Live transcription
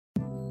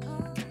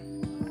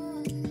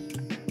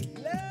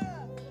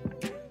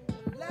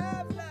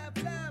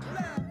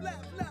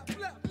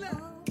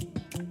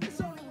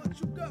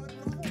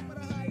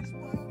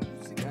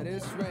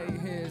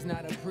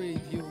not a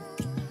preview.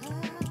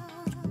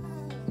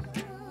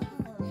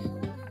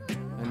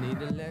 I need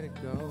to let it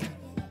go.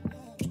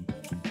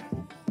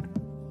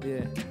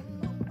 Yeah.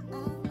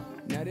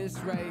 Now this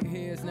right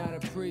here is not a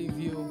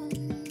preview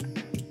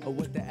of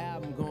what the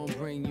album gonna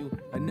bring you,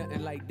 or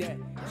nothing like that.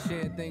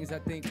 Sharing things I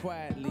think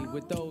quietly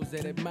with those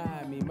that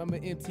admire me. Remember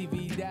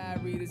MTV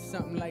Diary, it's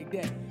something like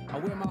that. I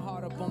wear my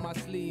heart up on my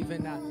sleeve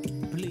and I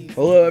bleed.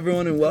 Hello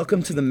everyone and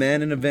welcome to the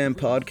Man in a Van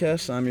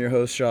podcast. I'm your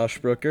host Josh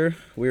Brooker.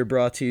 We are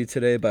brought to you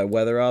today by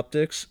Weather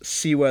Optics.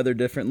 See weather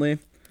differently.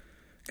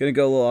 Gonna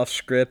go a little off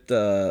script.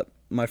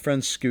 My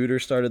friend Scooter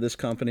started this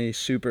company.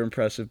 Super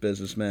impressive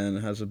businessman.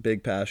 Has a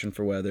big passion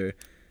for weather.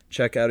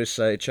 Check out his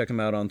site. Check him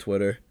out on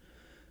Twitter.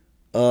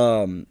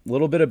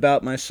 Little bit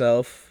about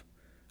myself.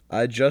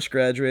 I just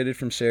graduated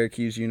from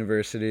Syracuse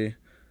University.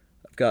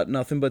 I've got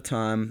nothing but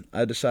time.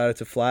 I decided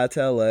to fly out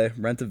to LA,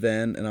 rent a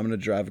van, and I'm going to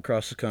drive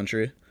across the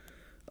country.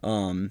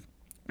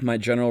 My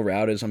general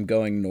route is I'm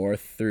going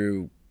north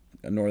through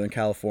Northern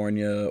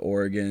California,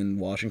 Oregon,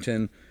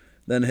 Washington,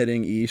 then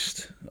heading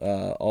east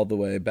all the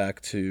way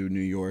back to New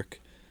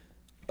York.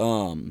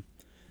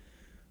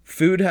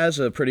 Food has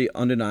a pretty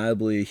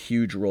undeniably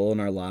huge role in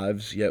our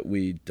lives, yet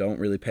we don't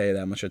really pay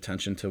that much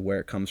attention to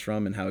where it comes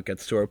from and how it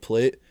gets to our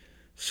plate.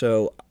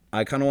 So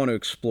I kind of want to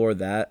explore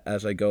that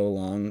as I go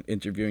along,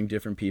 interviewing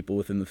different people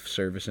within the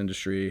service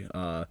industry,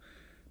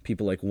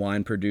 people like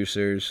wine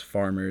producers,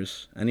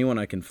 farmers, anyone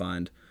I can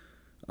find.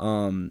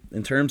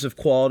 In terms of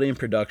quality and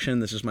production,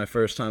 this is my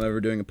first time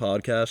ever doing a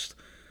podcast.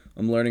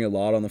 I'm learning a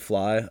lot on the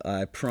fly.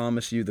 I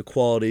promise you the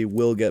quality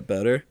will get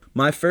better.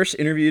 My first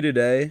interview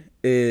today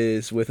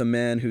is with a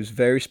man who's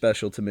very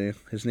special to me.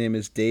 His name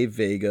is Dave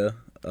Vega.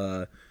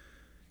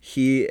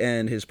 He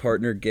and his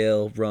partner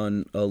Gail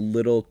run a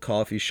little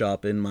coffee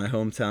shop in my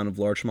hometown of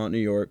Larchmont, New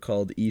York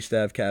called East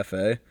Ave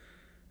Cafe.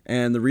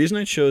 And the reason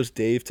I chose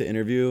Dave to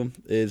interview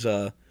is,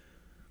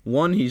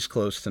 one, he's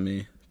close to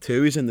me.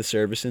 Two, he's in the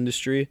service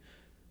industry.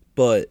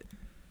 But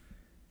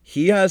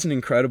he has an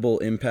incredible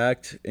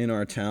impact in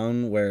our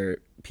town where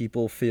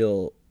people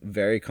feel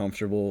very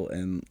comfortable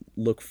and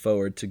look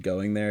forward to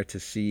going there to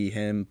see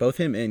him, both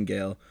him and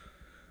Gail.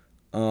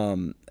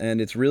 And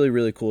it's really,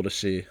 really cool to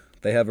see.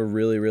 They have a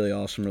really, really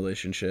awesome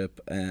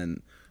relationship,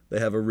 and they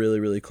have a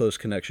really, really close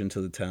connection to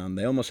the town.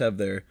 They almost have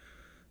their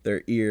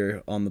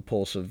ear on the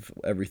pulse of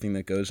everything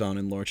that goes on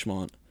in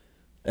Larchmont.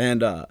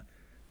 And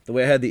the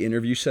way I had the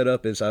interview set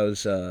up is I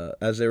was,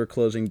 as they were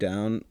closing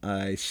down,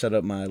 I set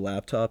up my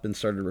laptop and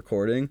started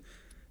recording,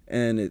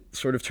 and it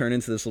sort of turned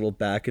into this little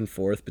back and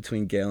forth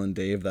between Gail and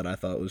Dave that I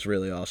thought was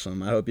really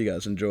awesome. I hope you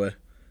guys enjoy.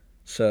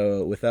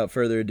 So without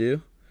further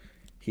ado,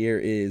 here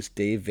is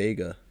Dave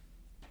Vega.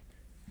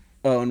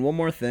 Oh, and one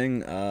more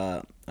thing,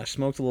 I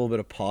smoked a little bit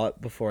of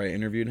pot before I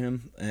interviewed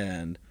him,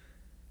 and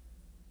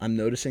I'm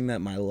noticing that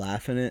my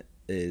laugh in it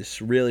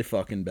is really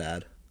fucking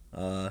bad.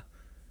 I'm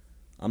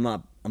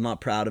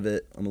not proud of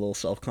it. I'm a little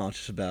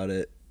self-conscious about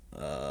it.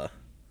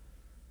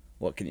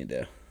 What can you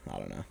do? I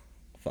don't know.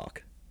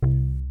 Fuck.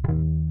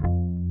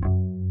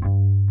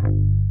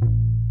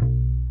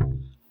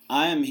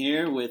 I am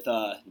here with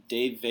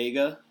Dave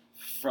Vega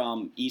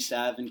from East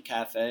Ave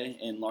Cafe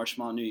in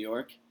Larchmont, New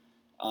York.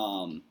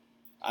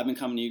 I've been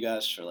coming to you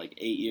guys for like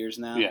 8 years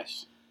now.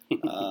 Yes.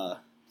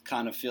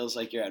 Kind of feels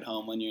like you're at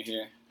home when you're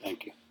here.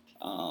 Thank you.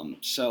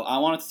 So I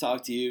wanted to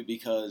talk to you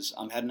because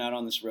I'm heading out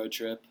on this road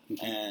trip,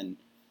 and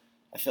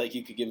I feel like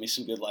you could give me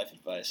some good life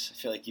advice. I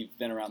feel like you've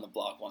been around the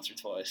block once or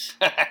twice.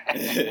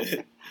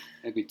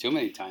 Maybe too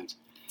many times.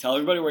 Tell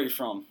everybody where you're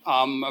from.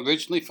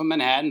 Originally from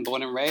Manhattan,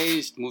 born and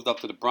raised, moved up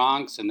to the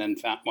Bronx, and then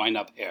wound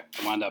up here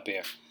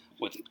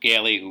with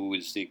Gailey, who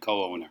is the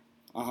co-owner.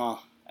 Uh-huh.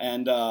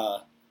 And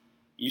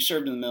you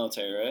served in the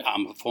military, right?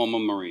 I'm a former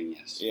Marine,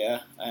 yes. Yeah.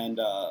 And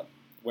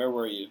where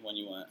were you when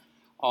you went?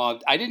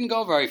 I didn't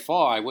go very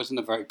far. I wasn't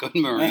a very good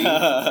Marine.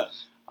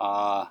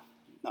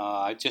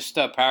 Just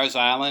Parris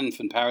Island,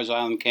 from Parris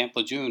Island, Camp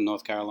Lejeune,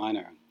 North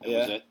Carolina. That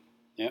was it.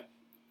 Yep.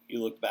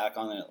 You look back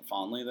on it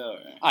fondly, though? Or?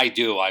 I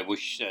do. I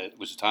wish it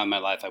was a time in my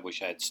life I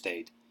wish I had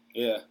stayed.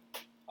 Yeah.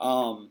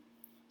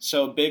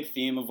 So a big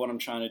theme of what I'm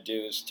trying to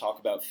do is talk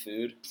about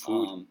food.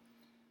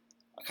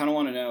 I kind of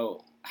want to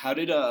know, how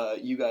did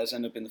you guys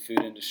end up in the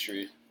food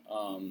industry?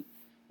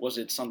 Was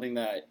it something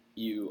that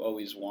you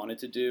always wanted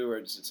to do, or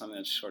is it something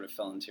that just sort of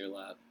fell into your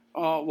lap?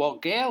 Well,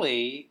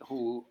 Gailey,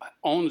 who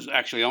owns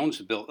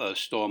the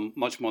store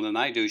much more than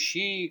I do,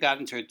 she got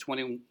into it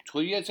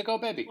 22 years ago,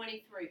 baby?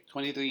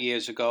 23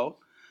 years ago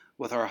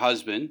with her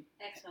husband.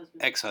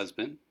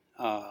 Ex-husband.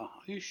 Are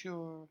you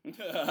sure?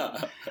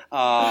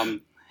 Her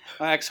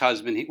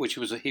ex-husband,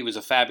 he was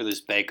a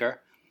fabulous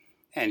baker,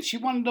 and she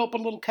wanted to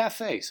open a little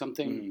cafe,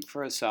 something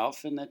for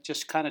herself, and that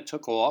just kind of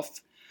took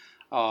off.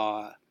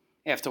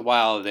 After a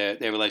while, their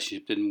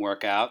relationship didn't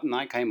work out, and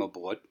I came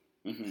aboard.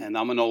 Mm-hmm. And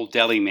I'm an old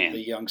deli man.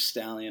 The young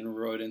stallion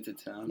rode into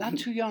town. Not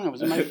too young. I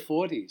was in my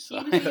 40s. So.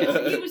 He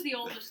was the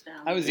oldest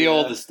stallion. I was the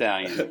oldest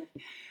stallion.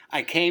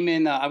 I came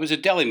in, I was a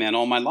deli man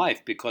all my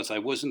life because I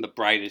wasn't the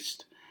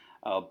brightest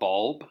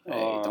bulb.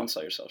 Hey, don't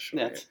sell yourself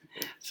short.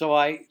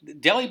 So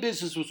deli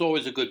business was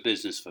always a good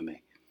business for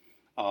me.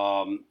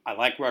 I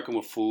like working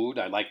with food.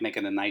 I like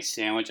making a nice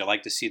sandwich. I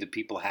like to see the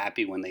people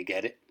happy when they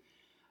get it.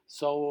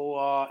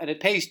 So and it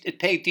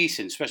paid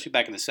decent, especially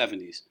back in the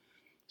 '70s.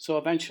 So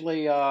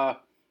eventually, I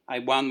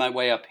wound my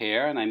way up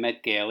here, and I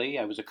met Gailey.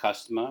 I was a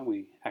customer.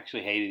 We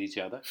actually hated each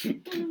other,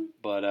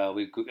 but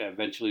we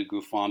eventually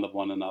grew fond of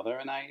one another,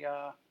 and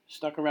I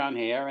stuck around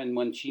here. And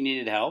when she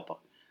needed help,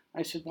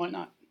 I said, "Why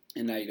not?"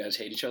 And now you guys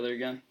hate each other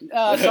again?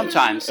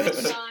 Sometimes.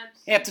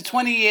 After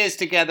 20 years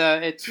together,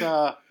 it's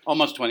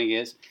almost 20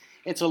 years.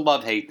 It's a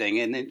love-hate thing,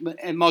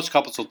 and most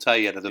couples will tell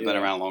you that they've been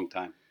around a long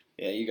time.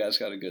 Yeah, you guys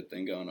got a good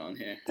thing going on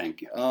here.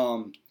 Thank you.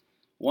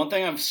 One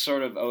thing I've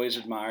sort of always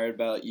admired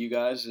about you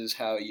guys is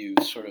how you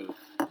sort of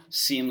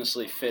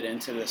seamlessly fit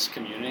into this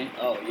community.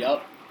 Oh,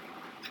 yep.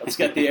 Let's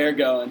get the air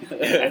going.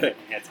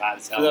 It's hot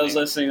as hell. For those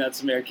listening, that's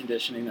some air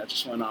conditioning that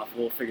just went off.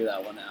 We'll figure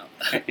that one out.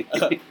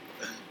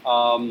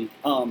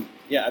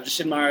 Yeah, I've just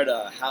admired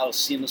how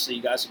seamlessly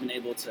you guys have been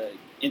able to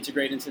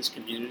integrate into this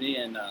community,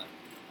 and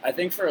I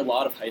think for a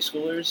lot of high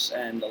schoolers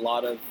and a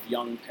lot of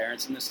young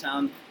parents in this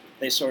town,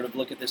 they sort of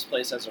look at this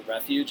place as a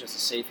refuge, as a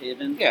safe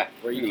haven,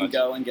 where you can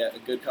go and get a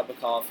good cup of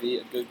coffee,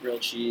 a good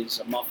grilled cheese,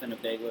 a muffin, a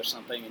bagel or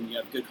something, and you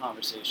have good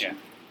conversation.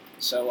 Yeah.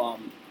 So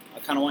I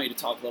kind of want you to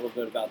talk a little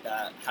bit about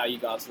that, how you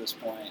got to this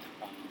point.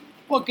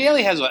 Well,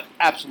 Gailey has an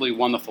absolutely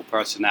wonderful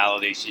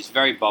personality. She's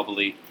very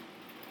bubbly.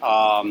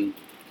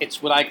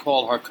 It's what I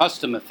call her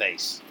customer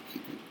face.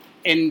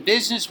 In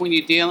business, when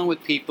you're dealing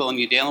with people and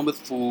you're dealing with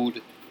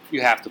food,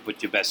 you have to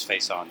put your best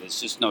face on. There's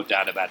just no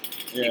doubt about it.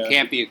 Yeah. You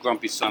can't be a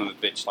grumpy son of a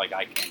bitch like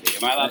I can be.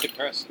 Am I allowed to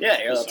curse?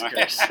 Yeah, you're allowed to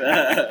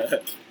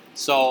curse.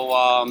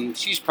 So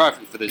she's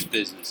perfect for this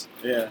business.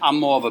 Yeah. I'm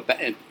more of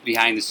a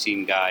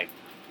behind-the-scene guy.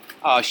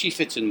 She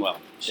fits in well.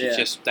 She's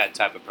just that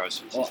type of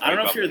person. Well, I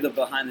don't know if you're the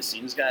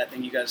behind-the-scenes guy. I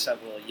think you guys have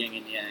a little yin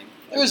and yang.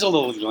 There is a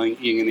little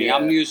yin and yang.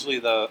 I'm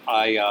usually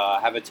I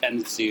have a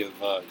tendency of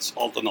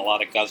insulting a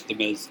lot of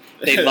customers.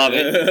 They love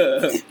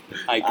it.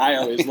 I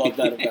always love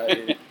that about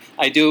you.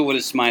 I do it with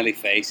a smiley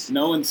face.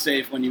 No one's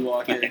safe when you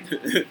walk in.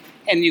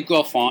 And you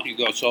go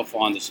so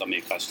fond of some of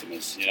your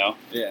customers, you know?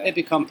 Yeah. They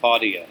become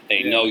part of you.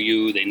 They know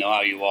you, they know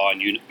how you are,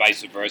 and you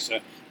vice versa.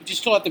 But you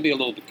still have to be a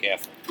little bit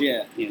careful.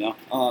 Yeah. You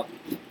know?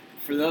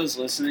 For those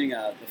listening,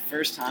 the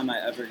first time I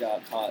ever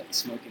got caught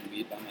smoking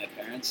weed by my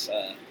parents,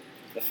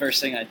 the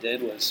first thing I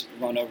did was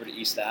run over to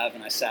East Ave,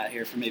 and I sat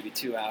here for maybe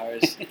 2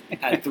 hours,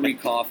 had 3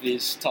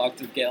 coffees, talked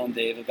to Gail and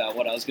Dave about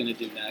what I was going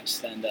to do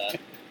next, and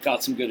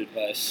got some good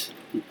advice.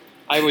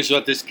 I always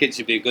thought this kid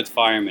should be a good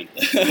fireman.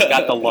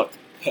 Got the look.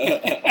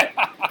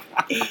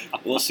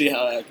 We'll see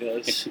how that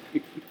goes.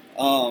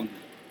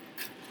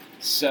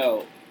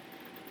 So,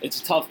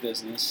 it's a tough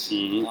business.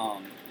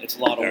 Mm-hmm. It's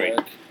a lot of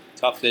work.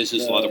 Tough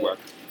business, a lot of work.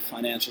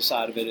 Financial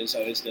side of it is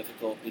always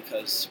difficult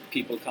because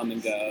people come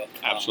and go.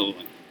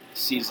 Absolutely.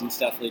 Seasons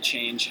definitely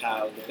change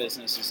how the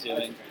business is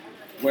doing.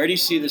 Where do you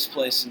see this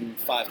place in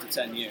 5 to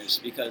 10 years?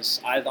 Because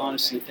I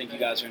honestly think you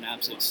guys are an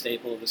absolute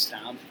staple of this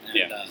town.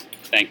 And,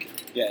 thank you.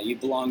 Yeah, you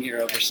belong here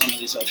over some of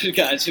these other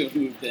guys who have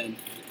moved in.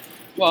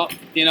 Well,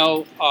 you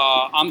know,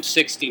 I'm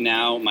 60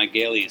 now. My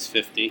Gailey is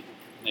 50.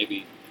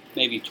 Maybe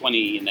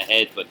 20 in the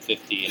head, but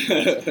 50 in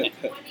the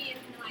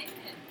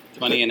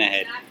 20 in the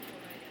head.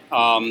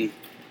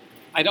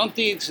 I don't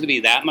think it's going to be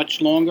that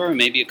much longer.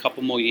 Maybe a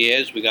couple more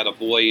years. We got a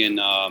boy in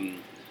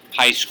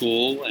high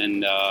school,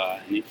 and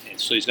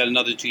so he's got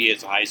another 2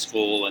 years of high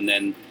school, and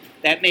then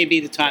that may be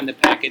the time to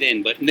pack it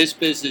in. But in this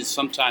business,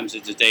 sometimes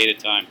it's a day at a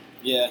time.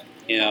 Yeah.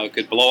 You know, it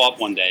could blow up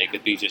one day. It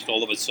could be just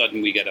all of a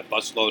sudden we get a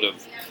busload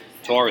of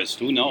tourists.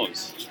 Who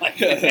knows?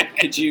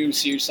 Could you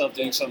see yourself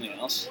doing something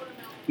else?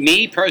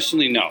 Me,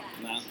 personally, no.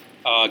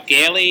 No?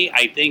 Gailey,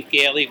 I think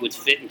Gailey would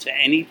fit into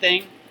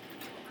anything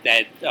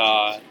that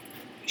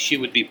she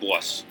would be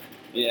boss.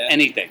 Yeah.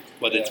 Anything.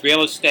 Whether it's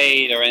real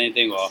estate or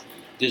anything, or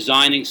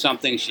designing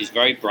something. She's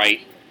very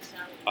bright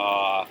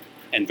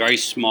and very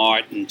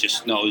smart and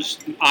just knows.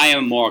 I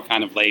am more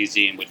kind of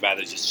lazy and would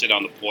rather just sit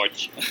on the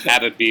porch,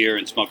 have a beer,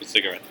 and smoke a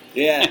cigarette.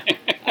 Yeah.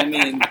 I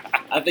mean,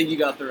 I think you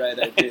got the right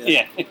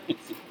idea. Yeah.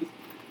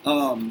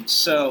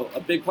 So a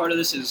big part of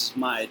this is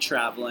my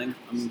traveling.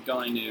 I'm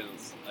going to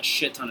a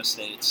shit ton of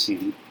states.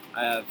 Mm-hmm.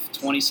 I have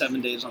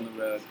 27 days on the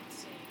road.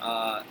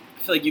 I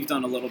feel like you've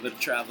done a little bit of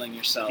traveling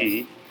yourself.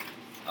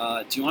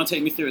 Mm-hmm. Do you want to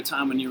take me through a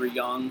time when you were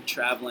young,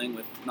 traveling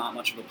with not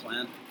much of a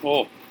plan?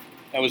 Oh,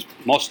 that was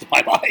most of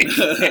my life.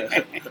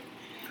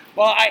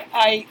 Well,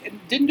 I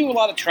didn't do a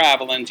lot of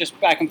traveling, just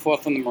back and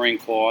forth from the Marine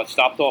Corps.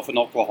 Stopped off in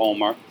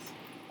Oklahoma.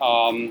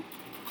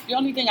 The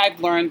only thing I've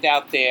learned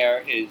out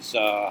there is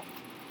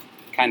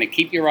kind of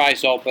keep your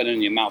eyes open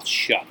and your mouth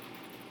shut.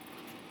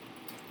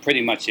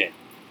 Pretty much it.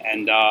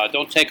 And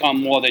don't take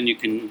on more than you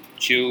can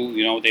chew.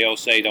 You know, they all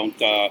say don't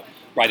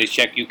write a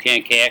check you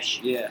can't cash.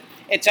 Yeah.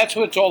 That's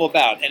what it's all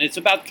about. And it's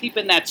about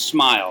keeping that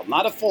smile.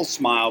 Not a full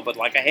smile, but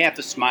like a half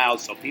a smile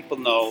so people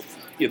know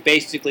you're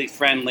basically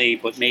friendly,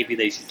 but maybe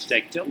they should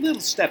take a little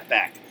step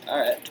back. All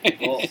right.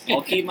 Well,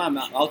 I'll keep my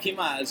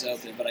eyes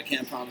open, but I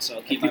can't promise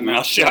I'll keep my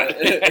mouth shut.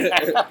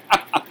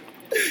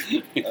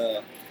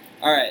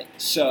 All right.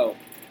 So,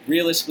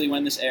 realistically,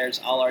 when this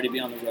airs, I'll already be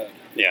on the road.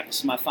 Yeah. This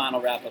is my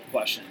final wrap-up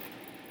question.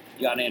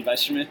 You got any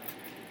advice for me?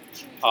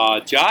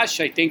 Josh,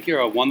 I think you're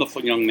a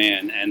wonderful young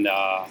man, and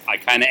I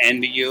kind of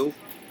envy you.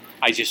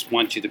 I just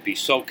want you to be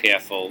so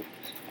careful.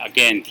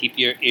 Again, keep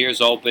your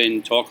ears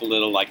open, talk a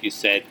little, like you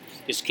said.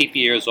 Just keep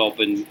your ears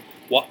open,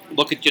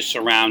 look at your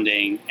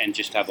surrounding, and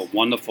just have a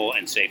wonderful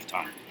and safe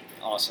time.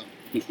 Awesome.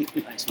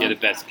 Thanks, You're man.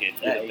 the best, kid.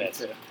 You're Yeah, the you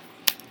best.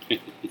 too.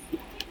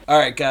 All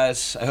right,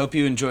 guys. I hope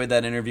you enjoyed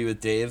that interview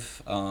with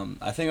Dave.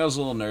 I think I was a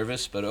little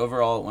nervous, but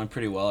overall it went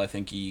pretty well. I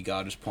think he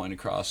got his point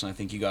across, and I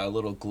think you got a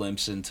little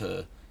glimpse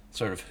into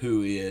sort of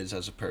who he is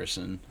as a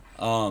person.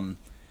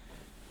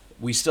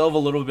 We still have a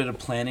little bit of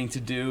planning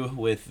to do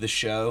with the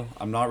show.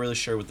 I'm not really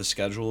sure what the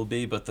schedule will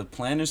be, but the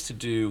plan is to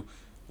do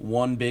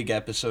one big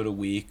episode a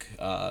week,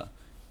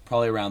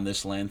 probably around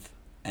this length,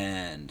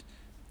 and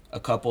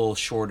a couple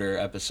shorter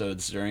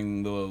episodes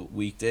during the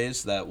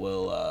weekdays that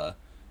will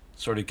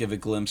sort of give a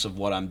glimpse of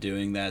what I'm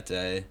doing that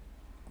day,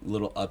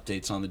 little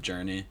updates on the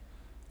journey.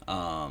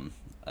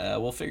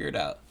 We'll figure it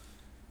out.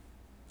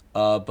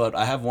 But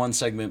I have one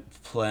segment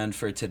planned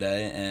for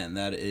today, and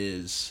that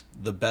is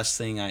the best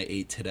thing I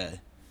ate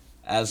today.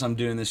 As I'm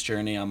doing this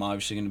journey, I'm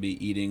obviously going to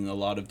be eating a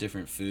lot of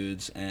different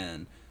foods,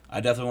 and I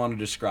definitely want to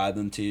describe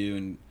them to you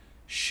and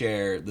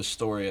share the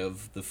story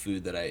of the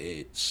food that I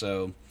ate.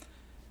 So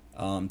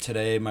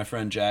today, my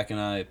friend Jack and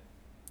I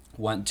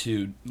went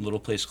to a little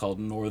place called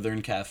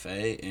Northern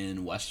Cafe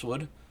in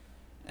Westwood,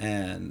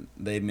 and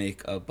they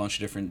make a bunch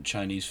of different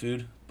Chinese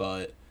food,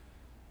 but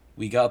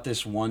we got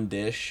this one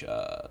dish,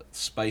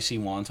 spicy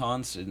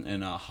wontons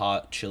in a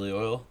hot chili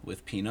oil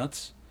with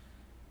peanuts,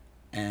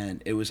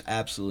 and it was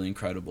absolutely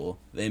incredible.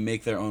 They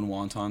make their own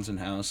wontons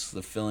in-house.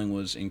 The filling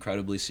was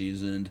incredibly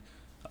seasoned.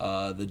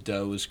 The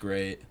dough was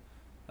great.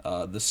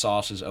 The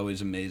sauce is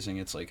always amazing.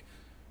 It's like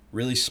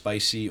really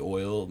spicy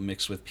oil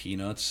mixed with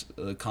peanuts.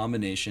 The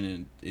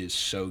combination is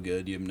so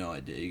good. You have no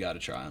idea. You got to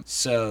try them.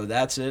 So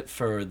that's it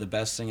for the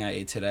best thing I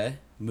ate today.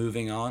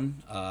 Moving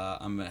on,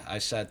 I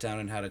sat down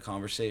and had a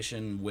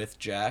conversation with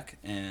Jack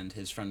and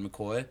his friend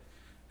McCoy,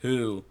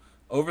 who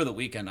over the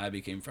weekend I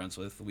became friends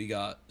with. We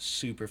got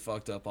super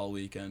fucked up all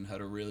weekend,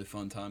 had a really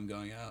fun time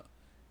going out.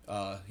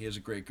 He has a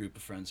great group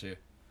of friends here.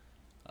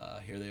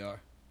 Here they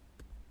are.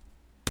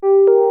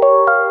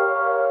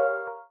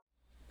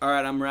 All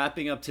right, I'm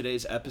wrapping up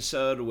today's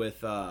episode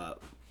with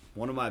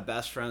one of my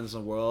best friends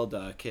in the world,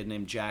 a kid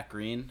named Jack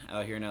Green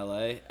out here in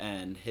LA,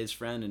 and his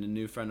friend and a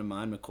new friend of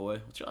mine,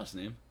 McCoy. What's your last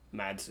name?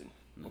 Madsen.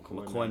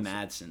 McCoy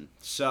Madsen.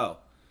 So,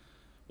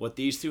 what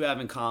these two have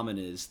in common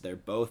is they're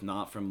both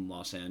not from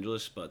Los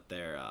Angeles, but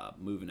they're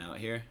moving out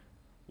here.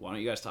 Why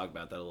don't you guys talk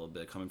about that a little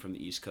bit, coming from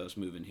the East Coast,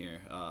 moving here?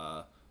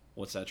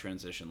 What's that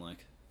transition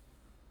like?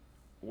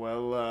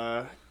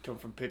 Well, come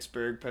from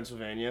Pittsburgh,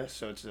 Pennsylvania,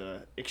 so it's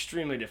a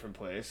extremely different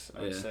place.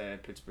 I would say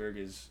Pittsburgh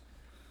is,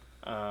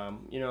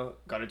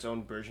 got its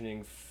own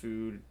burgeoning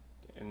food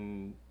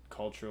and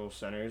cultural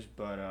centers,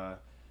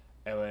 but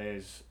LA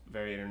is a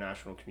very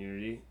international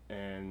community,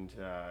 and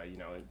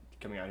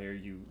coming out here,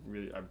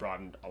 I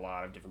broadened a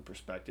lot of different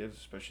perspectives,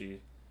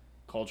 especially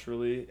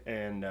culturally,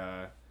 and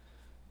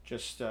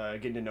just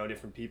getting to know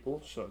different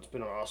people. So it's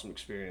been an awesome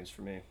experience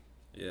for me.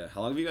 Yeah. How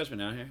long have you guys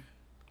been out here?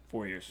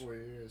 4 years. 4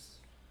 years.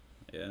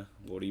 Yeah.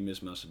 What do you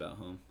miss most about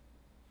home?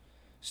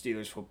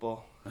 Steelers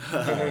football.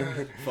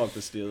 Fuck the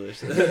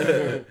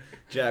Steelers.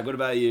 Jack, what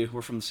about you?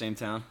 We're from the same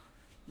town.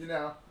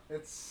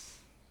 It's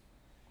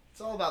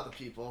all about the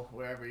people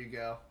wherever you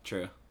go.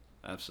 True.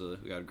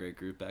 Absolutely. We got a great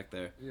group back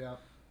there. Yeah,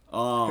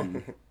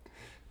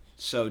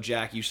 So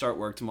Jack, you start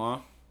work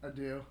tomorrow? I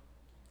do.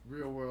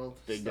 Real world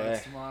Big starts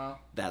day. tomorrow.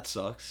 That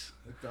sucks.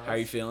 It does. How are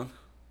you feeling?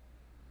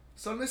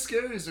 Some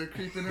scaries are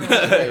creeping around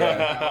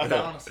right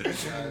now, honestly,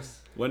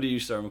 guys. When do you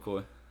start,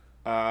 McCoy?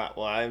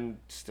 Well, I'm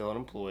still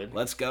unemployed.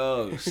 Let's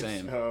go.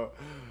 Same. So,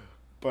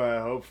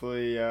 but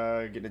hopefully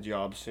getting a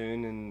job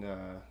soon and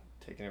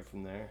taking it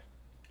from there.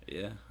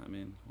 Yeah, I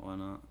mean, why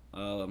not?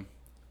 All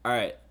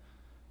right.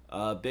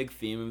 Big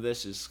theme of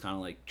this is kind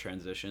of like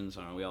transitions.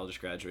 I don't know, we all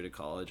just graduated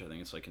college. I think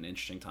it's like an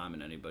interesting time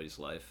in anybody's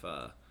life.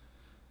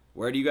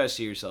 Where do you guys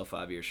see yourself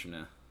 5 years from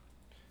now?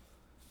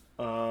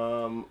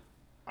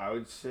 I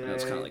would say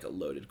That's kind of like a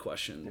loaded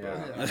question.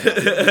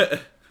 Yeah.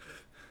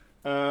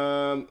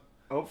 But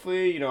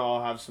hopefully,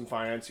 I'll have some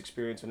finance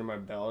experience under my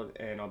belt,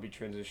 and I'll be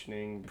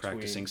transitioning between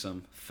practicing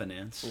some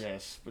finance.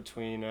 Yes,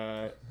 between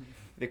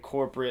the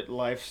corporate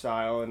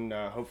lifestyle and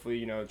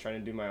hopefully, trying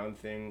to do my own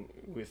thing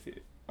within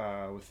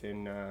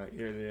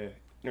either the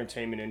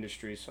entertainment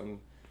industry, some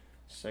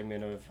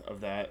segment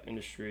of that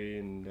industry,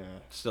 and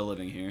Still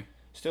living here.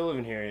 still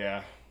living here.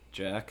 Yeah.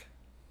 Jack?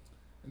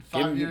 In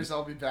 5 years,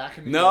 I'll be back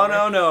in New No,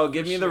 York. no.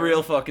 Give me the sure.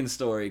 real fucking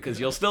story, because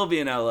you'll still be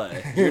in LA.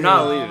 You're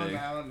not leaving.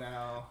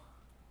 No.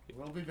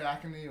 We'll be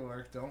back in New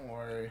York. Don't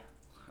worry.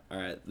 All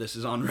right, this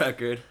is on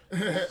record.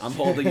 I'm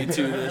holding you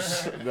to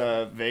this.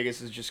 The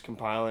Vegas is just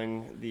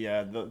compiling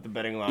the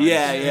betting lines.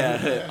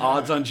 Yeah.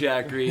 Odds on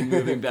Jack Green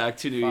moving back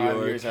to New 5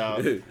 York. years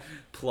out.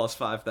 Plus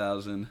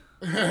 5,000.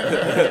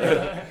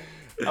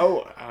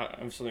 Oh, I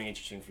have something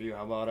interesting for you.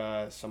 How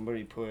about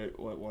somebody put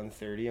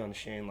 130 on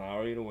Shane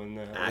Lowry to win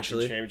the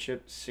Actually?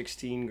 championship?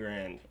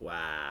 $16,000.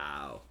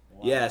 Wow.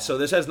 Yeah, so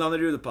this has nothing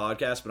to do with the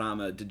podcast, but I'm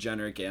a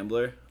degenerate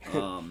gambler.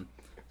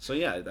 So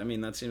yeah, I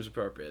mean that seems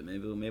appropriate.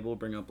 Maybe we'll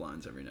bring up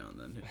lines every now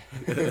and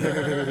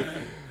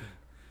then.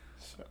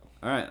 So.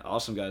 All right,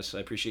 awesome guys. I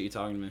appreciate you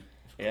talking to me.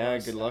 Yeah,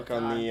 good luck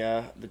on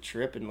the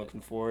trip, and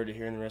looking forward to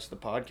hearing the rest of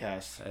the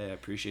podcast. Hey, I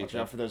appreciate Watch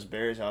that. out for those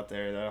bears out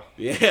there, though.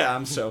 Yeah,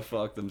 I'm so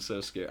fucked. I'm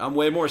so scared. I'm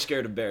way more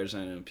scared of bears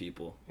than I am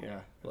people.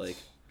 Yeah. Like,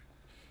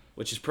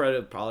 which is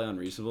probably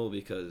unreasonable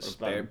because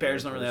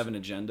bears don't really have an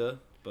agenda,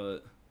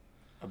 but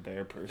a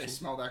bear person. They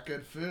smell that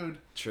good food.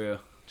 True.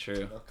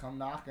 They'll come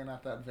knocking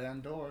at that van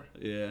door.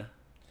 Yeah.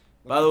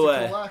 By the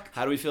way,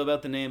 how do we feel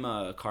about the name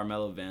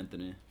Carmelo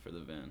Vanthony for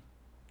the van?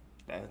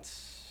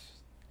 That's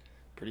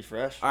pretty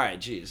fresh. All right,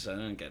 geez, I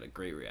didn't get a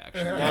great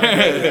reaction. Not a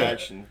great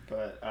reaction,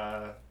 but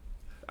all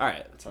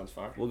right, that sounds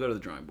fine. We'll go to the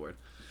drawing board.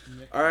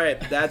 All right,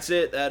 that's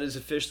it. That is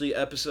officially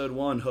episode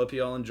 1. Hope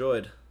you all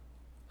enjoyed.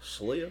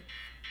 See ya.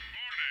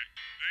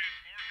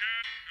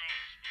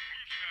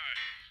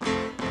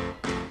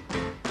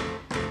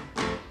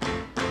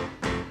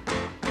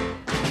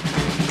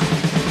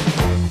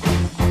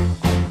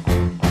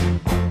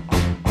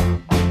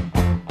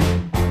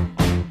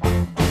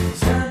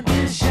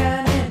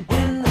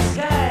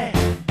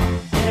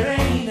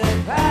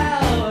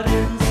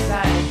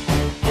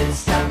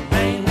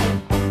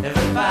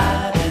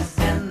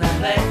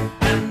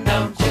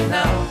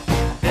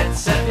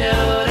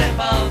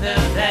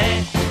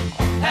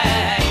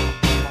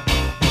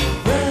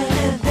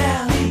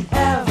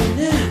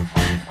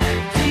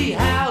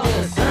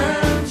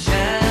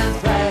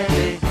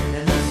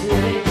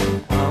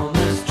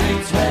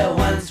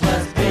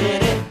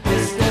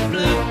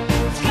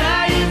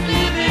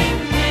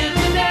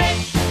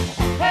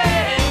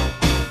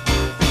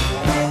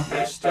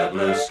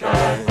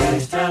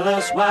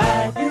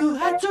 Why you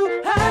had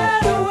to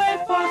hide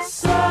away for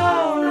so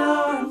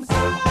long?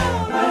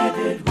 Where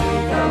did we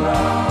go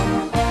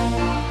wrong?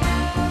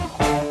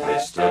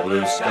 Mr.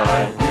 Blue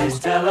Sky, please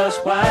tell us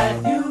why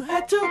you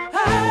had to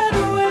hide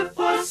away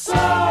for so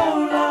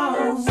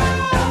long.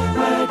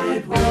 Where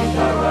did we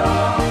go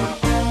wrong?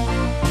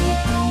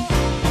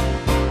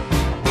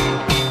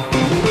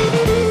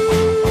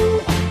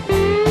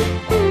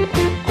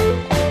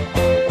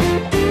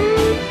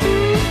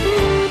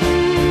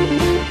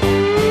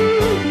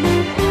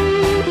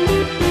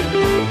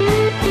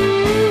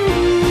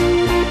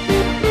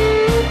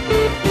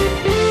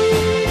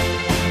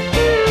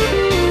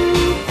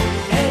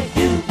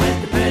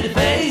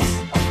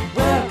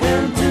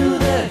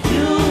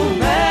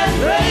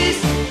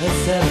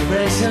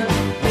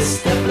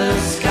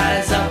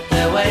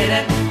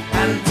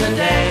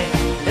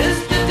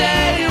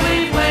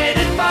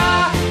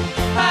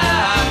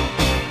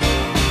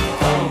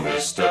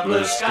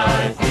 Blue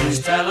sky, please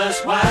tell us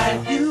why